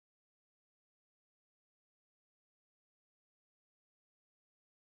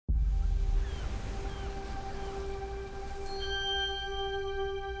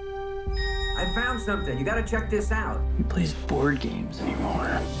found something. You gotta check this out. Who plays board games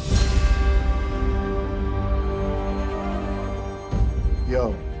anymore?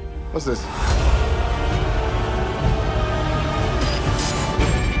 Yo, what's this?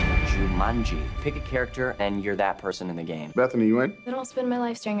 Jumanji. Pick a character and you're that person in the game. Bethany, you in? I don't spend my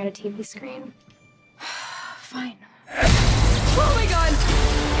life staring at a TV screen. Fine. Oh my god!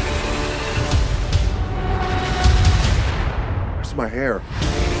 Where's my hair?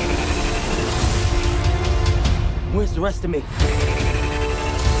 Where's the rest of me?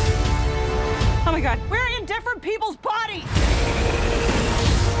 Oh my god, we're in different people's bodies!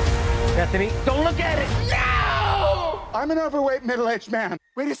 Bethany, don't look at it! No! I'm an overweight middle-aged man.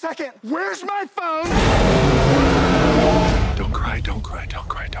 Wait a second. Where's my phone? Don't cry, don't cry, don't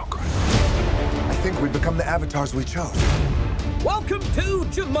cry, don't cry. I think we've become the avatars we chose. Welcome to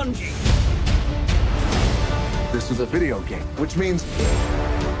Jumanji. This is a video game, which means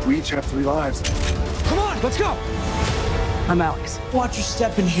we each have 3 lives. Come on, let's go. I'm Alex. Watch your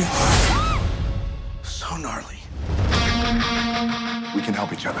step in here. So gnarly. We can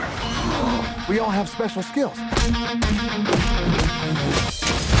help each other. We all have special skills.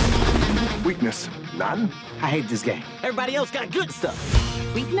 Weakness, none. I hate this game. Everybody else got good stuff.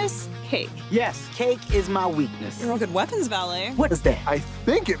 Weakness? Cake. Yes, cake is my weakness. You're a good weapons valet. What is that? I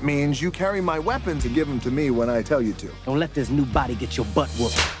think it means you carry my weapons and give them to me when I tell you to. Don't let this new body get your butt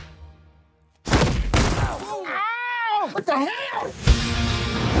whooped. Ow! What the hell?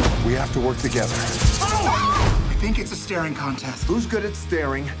 We have to work together. I think it's a staring contest. Who's good at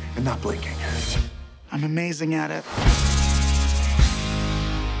staring and not blinking? I'm amazing at it.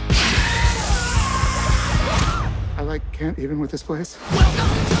 I can't even with this place. Welcome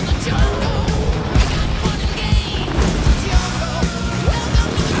to the jungle. Fun and games. Jungle. Welcome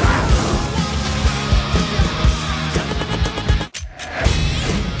to the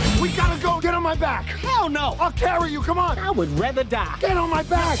jungle. We gotta go. Get on my back. Hell no! I'll carry you. Come on. I would rather die. Get on my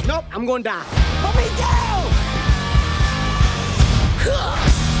back. Nope, I'm gonna die. Let me go!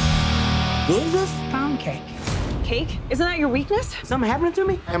 What is this? Pound cake. Cake? Isn't that your weakness? Something happening to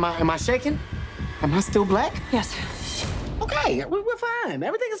me? Am I shaking? Am I still black? Yes. Okay, we're fine.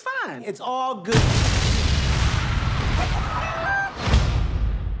 Everything is fine. It's all good.